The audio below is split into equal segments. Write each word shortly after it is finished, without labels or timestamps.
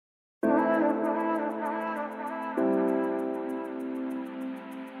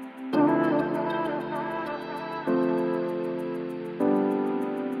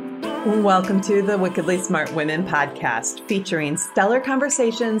Welcome to the Wickedly Smart Women podcast, featuring stellar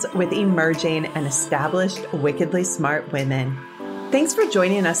conversations with emerging and established wickedly smart women. Thanks for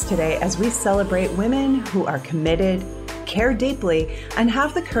joining us today as we celebrate women who are committed, care deeply, and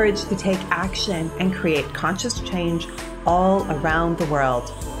have the courage to take action and create conscious change all around the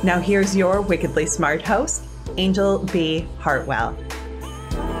world. Now here's your wickedly smart host, Angel B. Hartwell.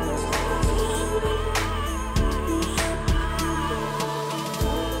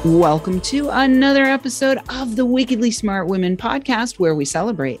 Welcome to another episode of the Wickedly Smart Women podcast, where we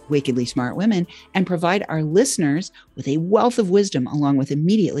celebrate wickedly smart women and provide our listeners with a wealth of wisdom along with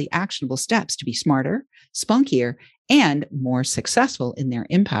immediately actionable steps to be smarter, spunkier, and more successful in their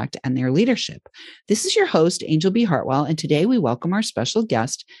impact and their leadership. This is your host, Angel B. Hartwell, and today we welcome our special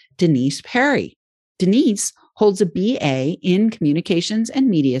guest, Denise Perry. Denise holds a BA in Communications and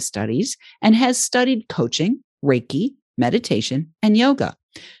Media Studies and has studied coaching, Reiki, meditation, and yoga.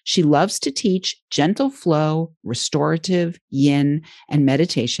 She loves to teach gentle flow, restorative, yin, and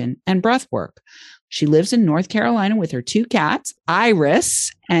meditation and breath work. She lives in North Carolina with her two cats,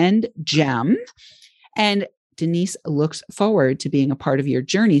 Iris and Gem. And Denise looks forward to being a part of your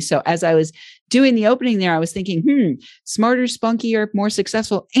journey. So as I was doing the opening there, I was thinking, smarter, spunkier, more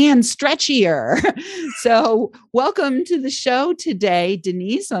successful, and stretchier. So welcome to the show today,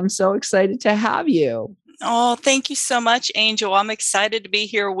 Denise. I'm so excited to have you. Oh, thank you so much, Angel. I'm excited to be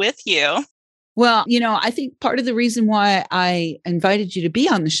here with you. Well, I think part of the reason why I invited you to be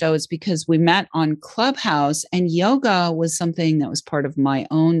on the show is because we met on Clubhouse, and yoga was something that was part of my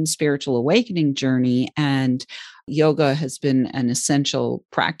own spiritual awakening journey. And yoga has been an essential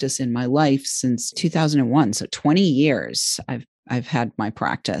practice in my life since 2001. So 20 years I've had my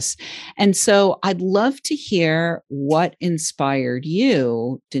practice. And so I'd love to hear what inspired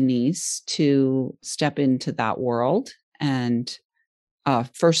you, Denise, to step into that world and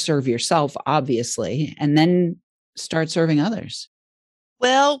first serve yourself, obviously, and then start serving others.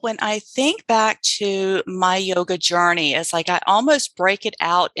 Well, when I think back to my yoga journey, it's like I almost break it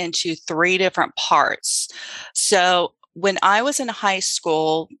out into three different parts. So when I was in high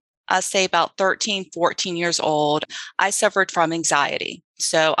school, I say about 13, 14 years old, I suffered from anxiety.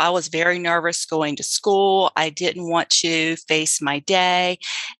 So I was very nervous going to school. I didn't want to face my day.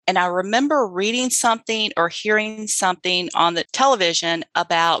 And I remember reading something or hearing something on the television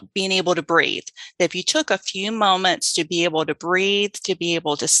about being able to breathe. That if you took a few moments to be able to breathe, to be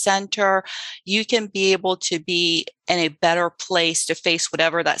able to center, you can be able to be in a better place to face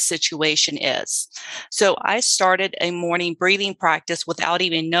whatever that situation is. So I started a morning breathing practice without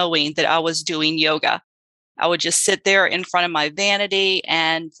even knowing that I was doing yoga. I would just sit there in front of my vanity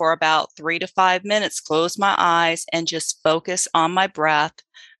and for about 3 to 5 minutes, close my eyes and just focus on my breath,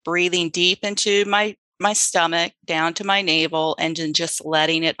 breathing deep into my stomach, down to my navel, and then just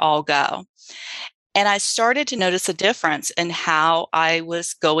letting it all go. And I started to notice a difference in how I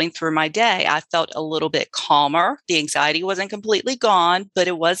was going through my day. I felt a little bit calmer. The anxiety wasn't completely gone, but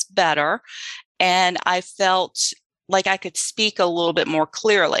it was better. And I felt like I could speak a little bit more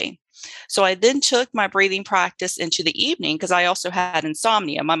clearly. So I then took my breathing practice into the evening because I also had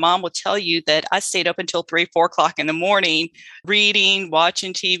insomnia. My mom will tell you that I stayed up until 3, 4 o'clock in the morning, reading,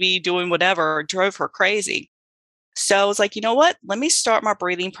 watching TV, doing whatever, drove her crazy. So I was like, you know what? Let me start my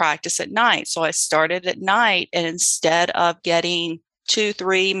breathing practice at night. So I started at night, and instead of getting 2,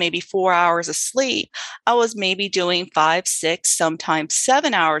 3, maybe 4 hours of sleep, I was maybe doing 5, 6, sometimes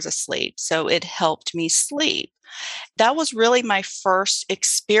 7 hours of sleep. So it helped me sleep. That was really my first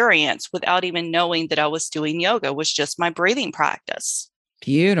experience without even knowing that I was doing yoga, was just my breathing practice.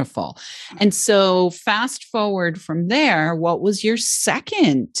 Beautiful. And so fast forward from there, what was your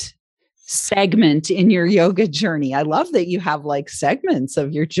second segment in your yoga journey? I love that you have like segments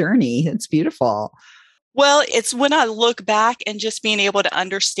of your journey. It's beautiful. Well, it's when I look back and just being able to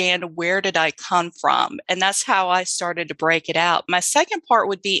understand where did I come from. And that's how I started to break it out. My second part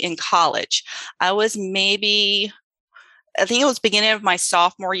would be in college. I think it was beginning of my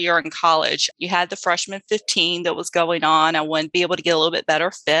sophomore year in college. You had the freshman 15 that was going on. I wanted to be able to get a little bit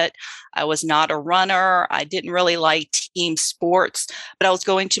better fit. I was not a runner. I didn't really like team sports, but I was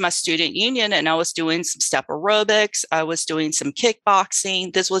going to my student union and I was doing some step aerobics. I was doing some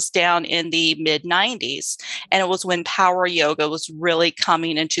kickboxing. This was down in the mid 90s. And it was when power yoga was really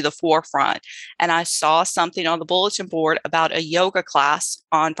coming into the forefront. And I saw something on the bulletin board about a yoga class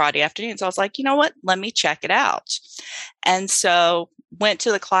on Friday afternoon. So I was like, you know what? Let me check it out. And so went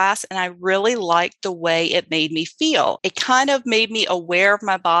to the class and I really liked the way it made me feel. It kind of made me aware of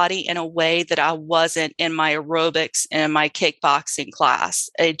my body in a way that I wasn't in my aerobics and my kickboxing class.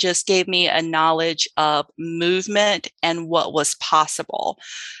 It just gave me a knowledge of movement and what was possible.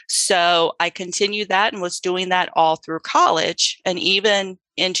 So I continued that and was doing that all through college and even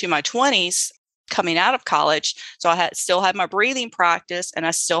into my 20s. Coming out of college. So I still had my breathing practice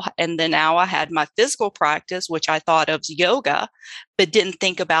and then now I had my physical practice, which I thought of as yoga, but didn't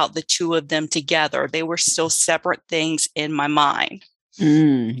think about the two of them together. They were still separate things in my mind.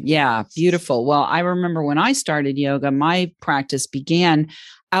 Yeah, beautiful. Well, I remember when I started yoga, my practice began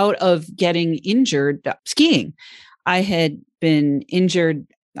out of getting injured skiing. I had been injured.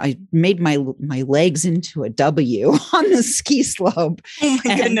 I made my legs into a W on the ski slope. Oh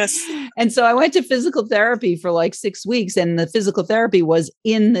my goodness. And so I went to physical therapy for like 6 weeks, and the physical therapy was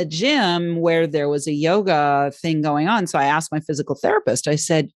in the gym where there was a yoga thing going on. So I asked my physical therapist, I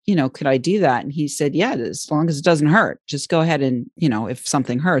said, could I do that? And he said, yeah, as long as it doesn't hurt, just go ahead and, if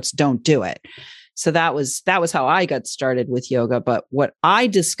something hurts, don't do it. So that was how I got started with yoga. But what I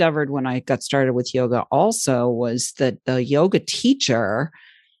discovered when I got started with yoga also was that the yoga teacher,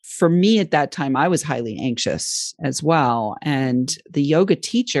 for me at that time, I was highly anxious as well. And the yoga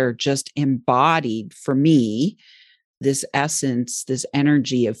teacher just embodied for me this essence, this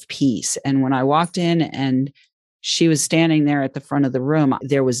energy of peace. And when I walked in and she was standing there at the front of the room,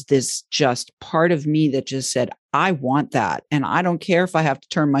 there was this just part of me that just said, I want that. And I don't care if I have to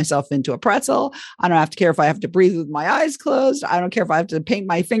turn myself into a pretzel. I don't have to care if I have to breathe with my eyes closed. I don't care if I have to paint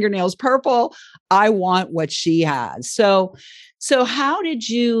my fingernails purple. I want what she has. So how did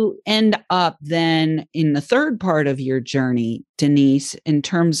you end up then in the third part of your journey, Denise, in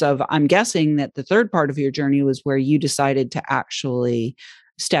terms of, I'm guessing that the third part of your journey was where you decided to actually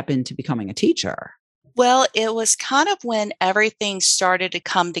step into becoming a teacher? Well, it was kind of when everything started to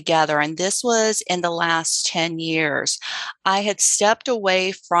come together, and this was in the last 10 years. I had stepped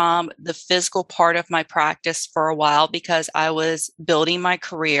away from the physical part of my practice for a while because I was building my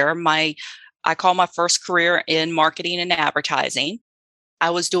career. I call my first career in marketing and advertising. I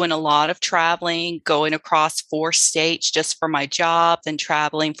was doing a lot of traveling, going across 4 states just for my job, then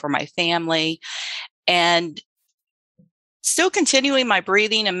traveling for my family, and still continuing my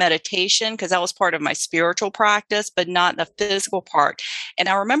breathing and meditation because that was part of my spiritual practice, but not the physical part. And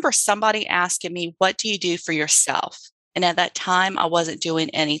I remember somebody asking me, what do you do for yourself? And at that time, I wasn't doing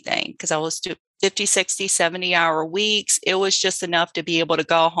anything because I was doing 50, 60, 70-hour weeks. It was just enough to be able to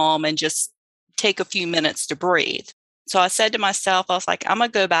go home and just take a few minutes to breathe. So I said to myself, I was like, I'm going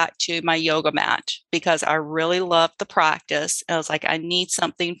to go back to my yoga mat because I really loved the practice. I was like, I need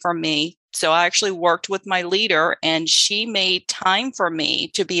something for me. So I actually worked with my leader and she made time for me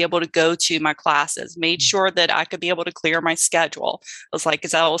to be able to go to my classes, made sure that I could be able to clear my schedule. It was like,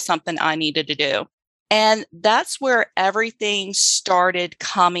 because that was something I needed to do. And that's where everything started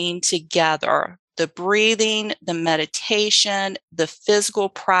coming together. The breathing, the meditation, the physical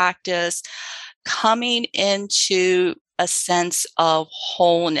practice, coming into a sense of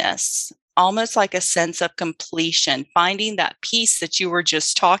wholeness, almost like a sense of completion, finding that peace that you were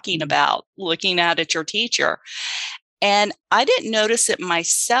just talking about, looking at your teacher. And I didn't notice it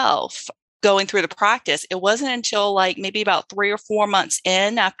myself going through the practice. It wasn't until like maybe about 3 or 4 months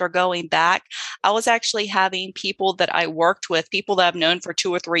in after going back, I was actually having people that I worked with, people that I've known for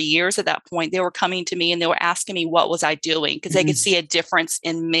 2 or 3 years at that point, they were coming to me and they were asking me what was I doing because they could see a difference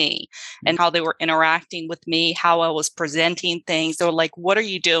in me and how they were interacting with me, how I was presenting things. They were like, what are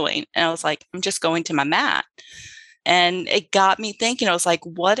you doing? And I was like, I'm just going to my mat. And it got me thinking, I was like,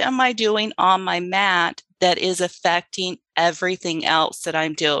 what am I doing on my mat that is affecting everything else that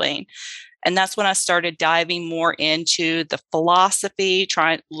I'm doing? And that's when I started diving more into the philosophy,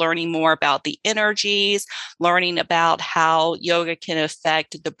 learning more about the energies, learning about how yoga can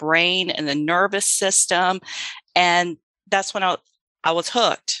affect the brain and the nervous system. And that's when I was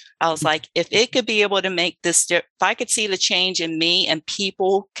hooked. I was like, if it could be able to make this, if I could see the change in me and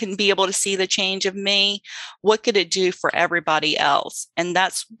people can be able to see the change of me, what could it do for everybody else? And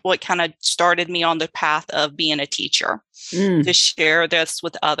that's what kind of started me on the path of being a teacher, to share this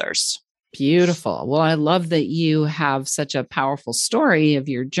with others. Beautiful. Well, I love that you have such a powerful story of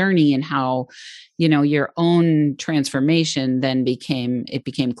your journey and how, your own transformation then became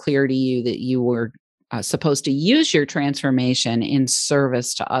clear to you that you were supposed to use your transformation in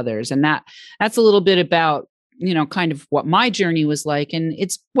service to others. And that's a little bit about, kind of what my journey was like. And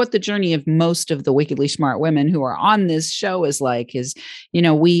it's what the journey of most of the wickedly smart women who are on this show is like,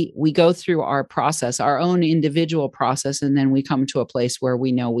 we go through our process, our own individual process. And then we come to a place where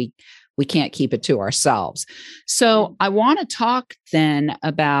we know we we can't keep it to ourselves. So I want to talk then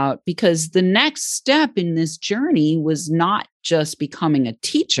about, because the next step in this journey was not just becoming a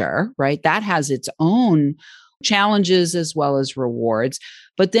teacher, right? That has its own challenges as well as rewards.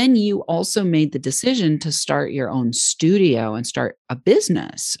 But then you also made the decision to start your own studio and start a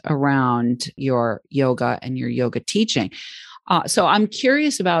business around your yoga and your yoga teaching. So I'm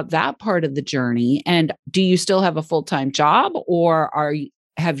curious about that part of the journey. And do you still have a full-time job, or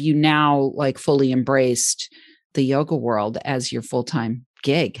have you now like fully embraced the yoga world as your full-time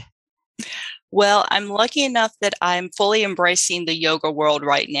gig? Well, I'm lucky enough that I'm fully embracing the yoga world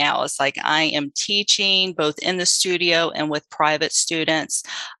right now. It's like I am teaching both in the studio and with private students.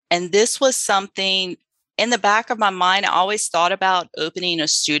 And this was something in the back of my mind. I always thought about opening a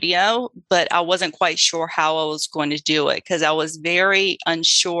studio, but I wasn't quite sure how I was going to do it because I was very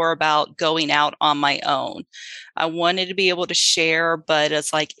unsure about going out on my own. I wanted to be able to share, but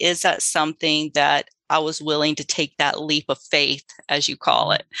it's like, is that something that I was willing to take that leap of faith, as you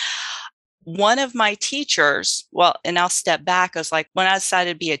call it? One of my teachers, and I'll step back, I was like, when I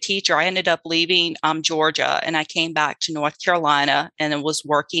decided to be a teacher, I ended up leaving Georgia and I came back to North Carolina and I was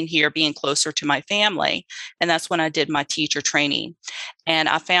working here, being closer to my family. And that's when I did my teacher training. And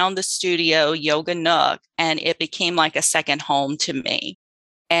I found the studio, Yoga Nook, and it became like a second home to me.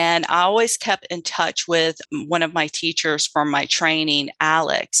 And I always kept in touch with one of my teachers from my training,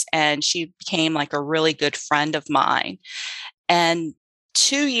 Alex, and she became like a really good friend of mine. And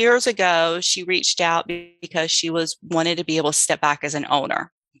 2 years ago, she reached out because she wanted to be able to step back as an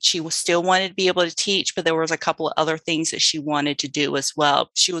owner. She still wanted to be able to teach, but there was a couple of other things that she wanted to do as well.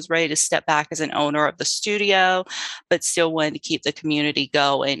 She was ready to step back as an owner of the studio, but still wanted to keep the community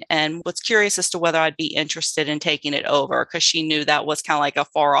going. And was curious as to whether I'd be interested in taking it over because she knew that was kind of like a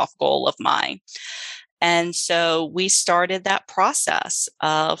far off goal of mine. And so we started that process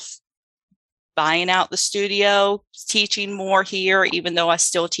of buying out the studio, teaching more here, even though I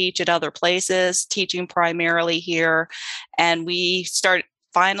still teach at other places, teaching primarily here. And we started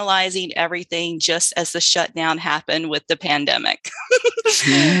finalizing everything just as the shutdown happened with the pandemic.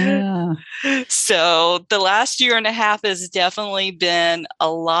 Yeah. So the last year and a half has definitely been a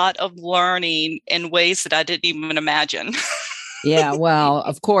lot of learning in ways that I didn't even imagine. Yeah, well,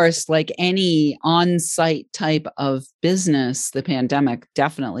 of course, like any on-site type of business, the pandemic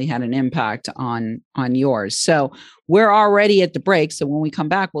definitely had an impact on yours. So we're already at the break. So when we come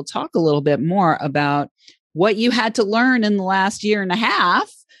back, we'll talk a little bit more about what you had to learn in the last year and a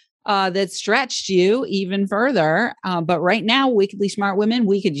half that stretched you even further. But right now, Wickedly Smart Women,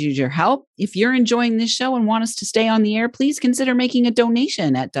 we could use your help. If you're enjoying this show and want us to stay on the air, please consider making a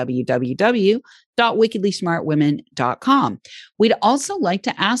donation at www.wickedlysmartwomen.com. We'd also like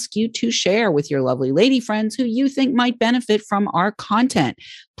to ask you to share with your lovely lady friends who you think might benefit from our content.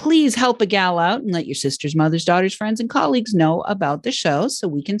 Please help a gal out and let your sisters, mothers, daughters, friends, and colleagues know about the show so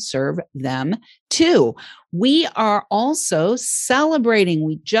we can serve them too. We are also celebrating.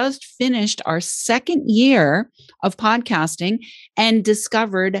 We just finished our second year of podcasting and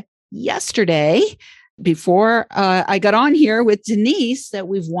discovered yesterday, before I got on here with Denise, that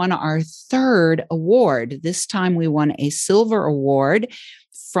we've won our third award. This time we won a silver award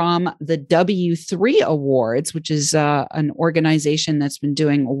from the W3 Awards, which is an organization that's been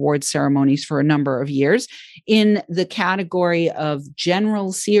doing award ceremonies for a number of years, in the category of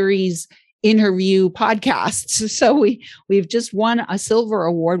general series interview podcasts. So we've just won a silver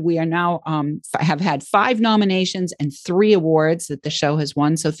award. We are now have had 5 nominations and 3 awards that the show has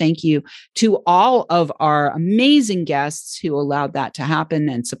won. So thank you to all of our amazing guests who allowed that to happen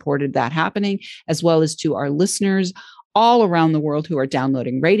and supported that happening, as well as to our listeners all around the world who are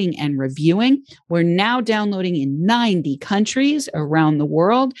downloading, rating, and reviewing. We're now downloading in 90 countries around the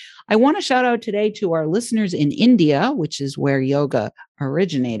world. I want to shout out today to our listeners in India, which is where yoga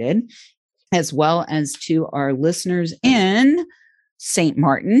originated, as well as to our listeners in St.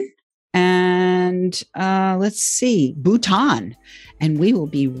 Martin and let's see, Bhutan. And we will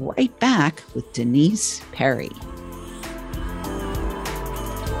be right back with Denise Perry.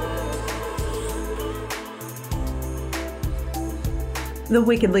 The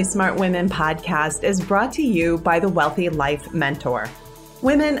Wickedly Smart Women podcast is brought to you by the Wealthy Life Mentor.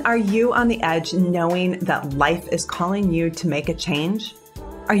 Women, are you on the edge knowing that life is calling you to make a change?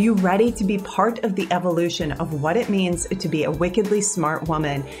 Are you ready to be part of the evolution of what it means to be a wickedly smart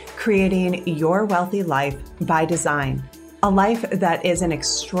woman, creating your wealthy life by design? A life that is an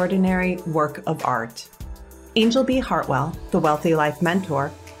extraordinary work of art. Angel B. Hartwell, the Wealthy Life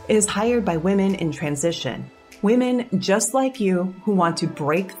Mentor, is hired by women in transition, Women just like you who want to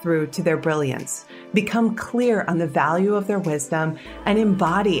break through to their brilliance, become clear on the value of their wisdom, and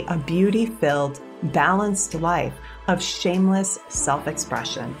embody a beauty-filled, balanced life of shameless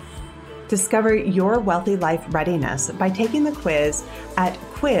self-expression. Discover your wealthy life readiness by taking the quiz at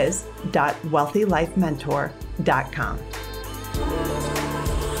quiz.wealthylifementor.com.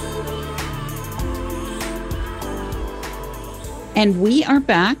 And we are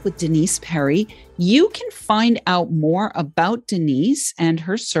back with Denise Perry. You can find out more about Denise and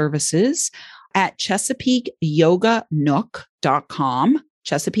her services at ChesapeakeYogaNook.com.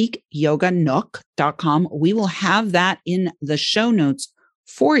 ChesapeakeYogaNook.com. We will have that in the show notes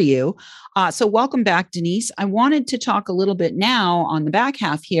for you. So welcome back, Denise. I wanted to talk a little bit now on the back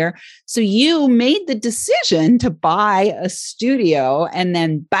half here. So you made the decision to buy a studio and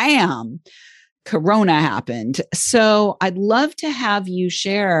then bam, Corona happened. So I'd love to have you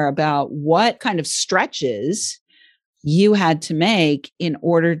share about what kind of stretches you had to make in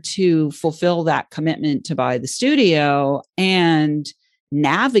order to fulfill that commitment to buy the studio and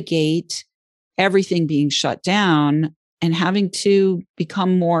navigate everything being shut down and having to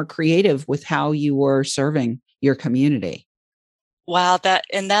become more creative with how you were serving your community. Wow, that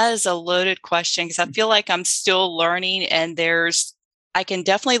is a loaded question because I feel like I'm still learning, and I can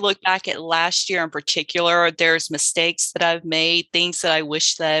definitely look back at last year in particular. There's mistakes that I've made, things that I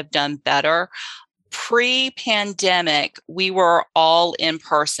wish that I've done better. Pre-pandemic, we were all in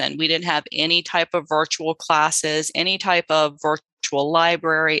person. We didn't have any type of virtual classes, any type of virtual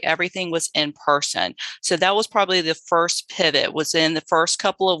library. Everything was in person. So that was probably the first pivot. Was in the first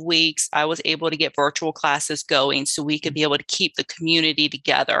couple of weeks, I was able to get virtual classes going so we could be able to keep the community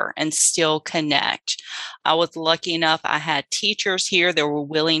together and still connect. I was lucky enough, I had teachers here that were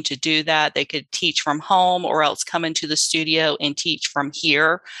willing to do that. They could teach from home or else come into the studio and teach from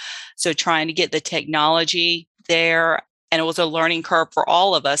here. So trying to get the technology there, and it was a learning curve for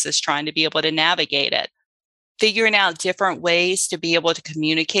all of us, is trying to be able to navigate it. Figuring out different ways to be able to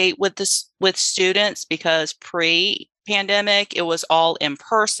communicate with students, because pre-pandemic, it was all in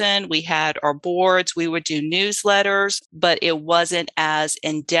person. We had our boards, we would do newsletters, but it wasn't as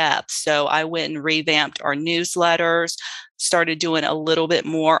in-depth. So I went and revamped our newsletters, started doing a little bit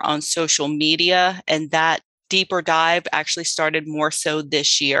more on social media, and that deeper dive actually started more so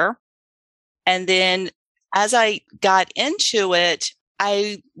this year. And then as I got into it,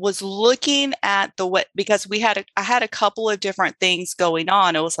 I was looking at because I had a couple of different things going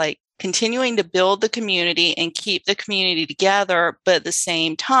on. It was like continuing to build the community and keep the community together, but at the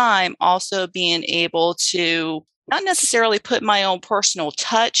same time, also being able to not necessarily put my own personal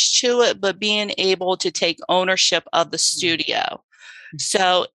touch to it, but being able to take ownership of the studio.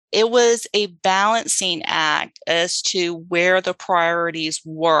 So it was a balancing act as to where the priorities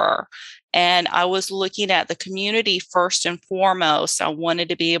were. And I was looking at the community first and foremost. I wanted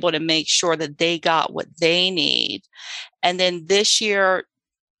to be able to make sure that they got what they need. And then this year,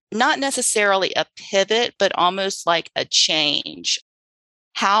 not necessarily a pivot, but almost like a change.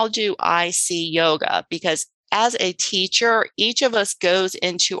 How do I see yoga? Because as a teacher, each of us goes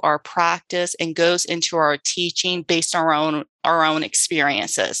into our practice and goes into our teaching based on our own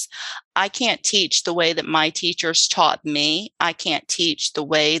experiences. I can't teach the way that my teachers taught me. I can't teach the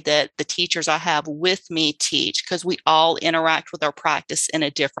way that the teachers I have with me teach, because we all interact with our practice in a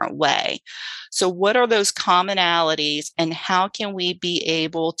different way. So what are those commonalities, and how can we be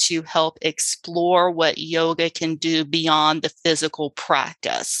able to help explore what yoga can do beyond the physical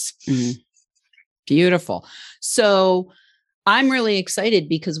practice? Mm-hmm. Beautiful. So I'm really excited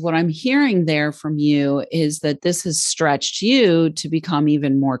because what I'm hearing there from you is that this has stretched you to become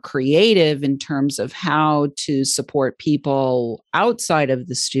even more creative in terms of how to support people outside of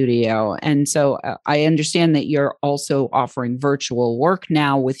the studio. And so I understand that you're also offering virtual work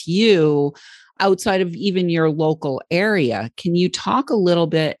now with you outside of even your local area. Can you talk a little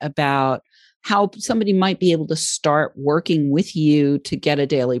bit about how somebody might be able to start working with you to get a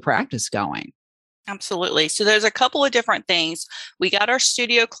daily practice going? Absolutely. So there's a couple of different things. We got our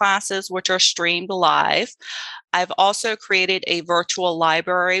studio classes, which are streamed live. I've also created a virtual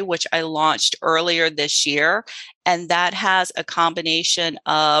library, which I launched earlier this year. And that has a combination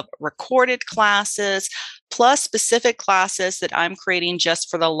of recorded classes plus specific classes that I'm creating just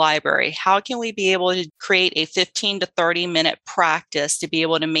for the library. How can we be able to create a 15 to 30 minute practice to be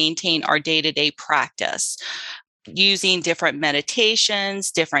able to maintain our day-to-day practice? Using different meditations,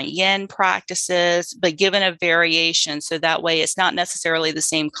 different yin practices, but given a variation. So that way it's not necessarily the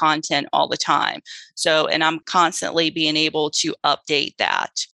same content all the time. So, and I'm constantly being able to update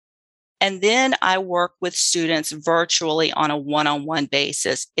that. And then I work with students virtually on a one-on-one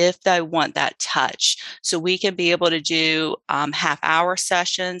basis if they want that touch. So we can be able to do half-hour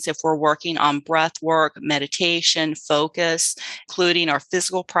sessions if we're working on breath work, meditation, focus, including our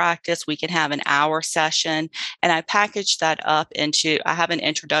physical practice. We can have an hour session. And I package that up I have an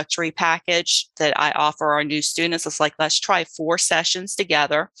introductory package that I offer our new students. It's like, let's try 4 sessions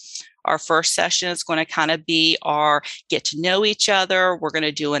together. Our first session is going to kind of be our get to know each other. We're going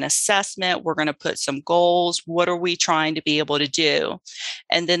to do an assessment. We're going to put some goals. What are we trying to be able to do?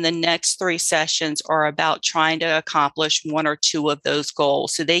 And then the next 3 sessions are about trying to accomplish 1 or 2 of those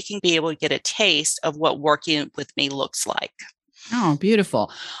goals so they can be able to get a taste of what working with me looks like. Oh,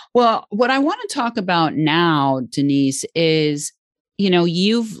 beautiful. Well, what I want to talk about now, Denise, is,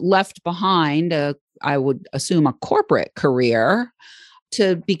 you've left behind I would assume a corporate career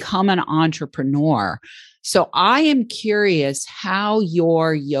to become an entrepreneur. So I am curious how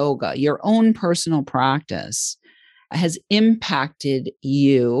your yoga, your own personal practice, has impacted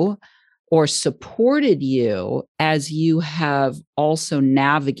you or supported you as you have also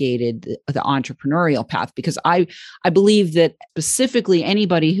navigated the entrepreneurial path. Because I believe that specifically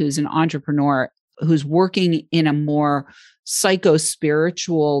anybody who's an entrepreneur who's working in a more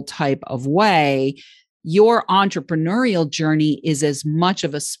psycho-spiritual type of way, your entrepreneurial journey is as much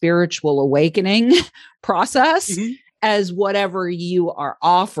of a spiritual awakening process as whatever you are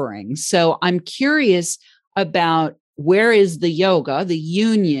offering. So I'm curious about where is the yoga, the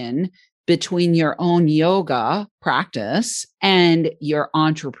union between your own yoga practice and your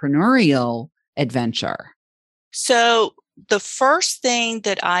entrepreneurial adventure? So the first thing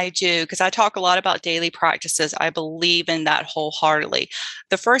that I do, because I talk a lot about daily practices, I believe in that wholeheartedly.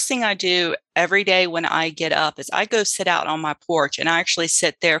 The first thing I do every day when I get up is I go sit out on my porch, and I actually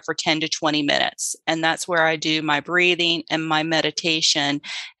sit there for 10 to 20 minutes. And that's where I do my breathing and my meditation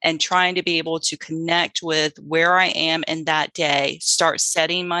and trying to be able to connect with where I am in that day, start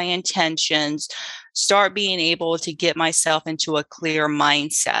setting my intentions, start being able to get myself into a clear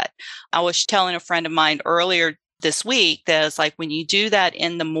mindset. I was telling a friend of mine earlier this week that it's like when you do that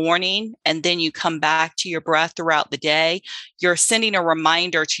in the morning and then you come back to your breath throughout the day, you're sending a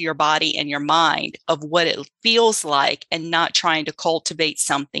reminder to your body and your mind of what it feels like and not trying to cultivate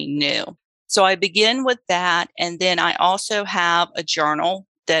something new. So I begin with that. And then I also have a journal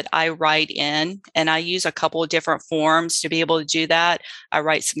that I write in, and I use a couple of different forms to be able to do that. I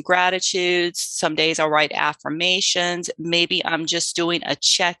write some gratitudes. Some days I'll write affirmations. Maybe I'm just doing a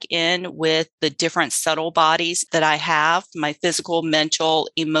check-in with the different subtle bodies that I have, my physical, mental,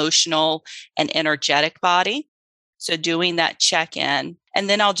 emotional, and energetic body. So doing that check-in. And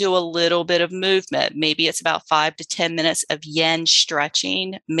then I'll do a little bit of movement. Maybe it's about 5 to 10 minutes of yin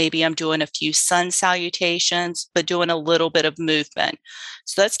stretching. Maybe I'm doing a few sun salutations, but doing a little bit of movement.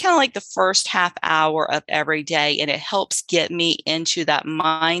 So that's kind of like the first half hour of every day. And it helps get me into that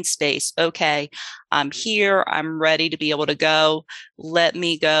mind space. Okay, I'm here. I'm ready to be able to go. Let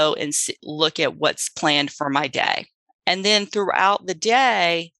me go and look at what's planned for my day. And then throughout the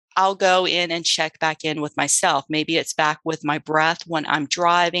day, I'll go in and check back in with myself. Maybe it's back with my breath when I'm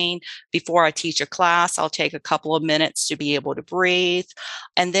driving. Before I teach a class, I'll take a couple of minutes to be able to breathe.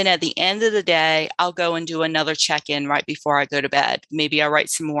 And then at the end of the day, I'll go and do another check-in right before I go to bed. Maybe I write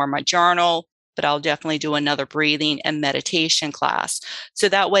some more in my journal, but I'll definitely do another breathing and meditation class. So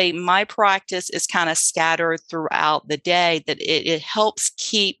that way my practice is kind of scattered throughout the day, that it helps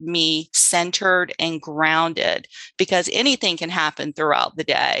keep me centered and grounded, because anything can happen throughout the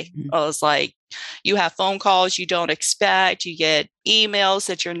day. It's like you have phone calls you don't expect, you get emails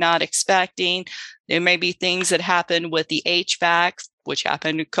that you're not expecting. There may be things that happen with the HVAC, which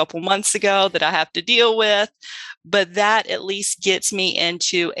happened a couple months ago, that I have to deal with. But that at least gets me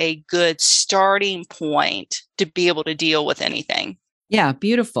into a good starting point to be able to deal with anything. Yeah,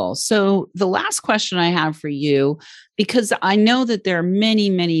 beautiful. So the last question I have for you, because I know that there are many,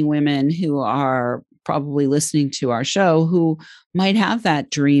 many women who are probably listening to our show who might have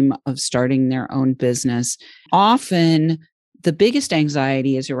that dream of starting their own business. Often the biggest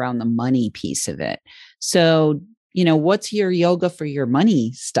anxiety is around the money piece of it. So, what's your yoga for your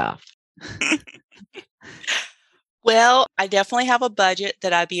money stuff? Well, I definitely have a budget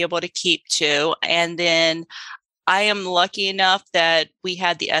that I'd be able to keep to. And then I am lucky enough that we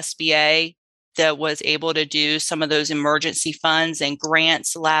had the SBA that was able to do some of those emergency funds and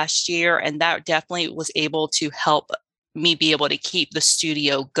grants last year. And that definitely was able to help me be able to keep the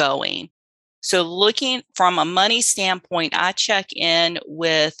studio going. So looking from a money standpoint, I check in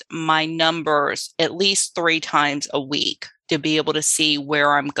with my numbers at least 3 times a week to be able to see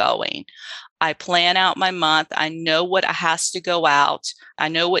where I'm going. I plan out my month. I know what has to go out. I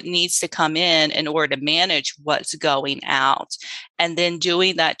know what needs to come in order to manage what's going out. And then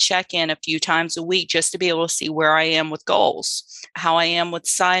doing that check-in a few times a week just to be able to see where I am with goals, how I am with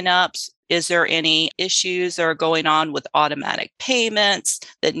signups. Is there any issues that are going on with automatic payments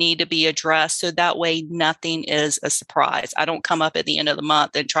that need to be addressed? So that way nothing is a surprise. I don't come up at the end of the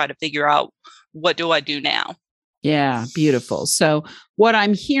month and try to figure out, what do I do now? Yeah, beautiful. So what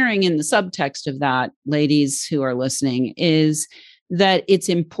I'm hearing in the subtext of that, ladies who are listening, is that it's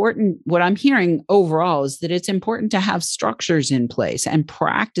important. What I'm hearing overall is that it's important to have structures in place and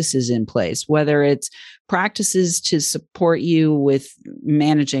practices in place, whether it's practices to support you with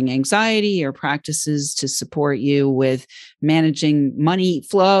managing anxiety or practices to support you with managing money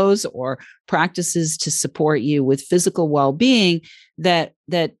flows or practices to support you with physical well-being. That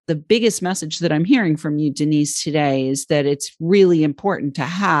the biggest message that I'm hearing from you, Denise, today is that it's really important to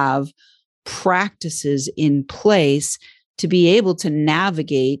have practices in place to be able to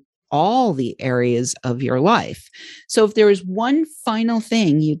navigate all the areas of your life. So if there is one final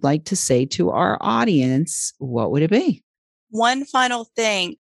thing you'd like to say to our audience, what would it be? One final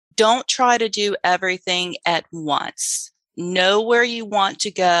thing, don't try to do everything at once. Know where you want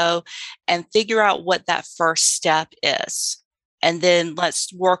to go and figure out what that first step is. And then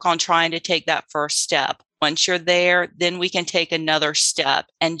let's work on trying to take that first step. Once you're there, then we can take another step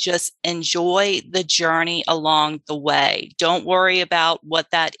and just enjoy the journey along the way. Don't worry about what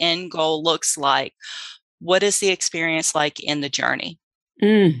that end goal looks like. What is the experience like in the journey?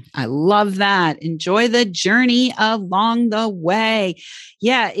 I love that. Enjoy the journey along the way.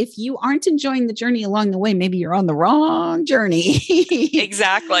 Yeah, if you aren't enjoying the journey along the way, maybe you're on the wrong journey.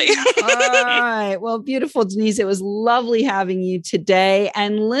 Exactly. All right. Well, beautiful, Denise. It was lovely having you today.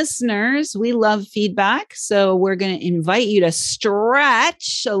 And listeners, we love feedback. So we're going to invite you to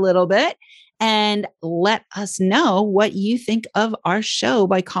stretch a little bit and let us know what you think of our show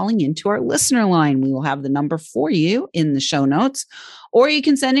by calling into our listener line. We will have the number for you in the show notes, or you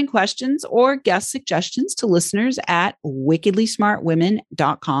can send in questions or guest suggestions to listeners at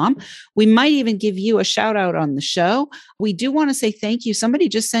wickedlysmartwomen.com. We might even give you a shout out on the show. We do want to say thank you. Somebody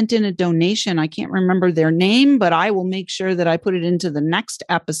just sent in a donation. I can't remember their name, but I will make sure that I put it into the next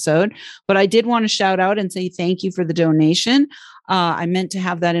episode. But I did want to shout out and say thank you for the donation. I meant to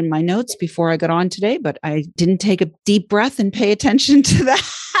have that in my notes before I got on today, but I didn't take a deep breath and pay attention to that.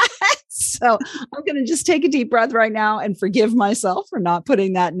 So I'm going to just take a deep breath right now and forgive myself for not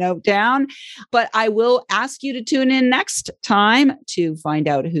putting that note down. But I will ask you to tune in next time to find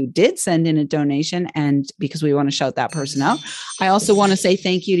out who did send in a donation, and because we want to shout that person out. I also want to say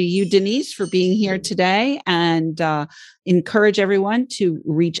thank you to you, Denise, for being here today, and encourage everyone to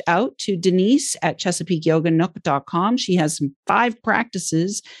reach out to Denise at ChesapeakeYogaNook.com. She has some 5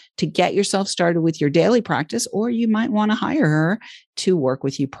 practices to get yourself started with your daily practice, or you might want to hire her to work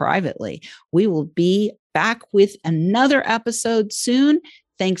with you privately. We will be back with another episode soon.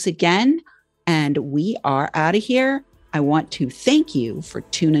 Thanks again. And we are out of here. I want to thank you for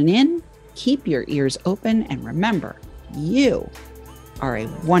tuning in. Keep your ears open, and remember, you are a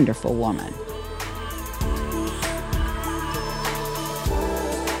wonderful woman.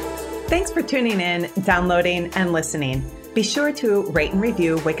 Thanks for tuning in, downloading, and listening. Be sure to rate and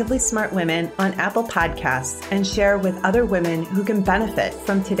review Wickedly Smart Women on Apple Podcasts and share with other women who can benefit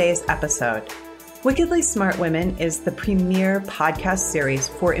from today's episode. Wickedly Smart Women is the premier podcast series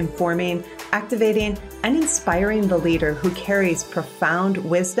for informing, activating, and inspiring the leader who carries profound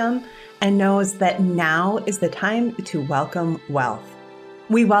wisdom and knows that now is the time to welcome wealth.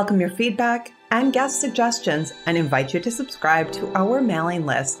 We welcome your feedback and guest suggestions and invite you to subscribe to our mailing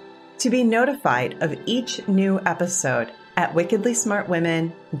list to be notified of each new episode at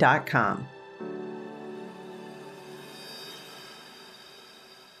wickedlysmartwomen.com.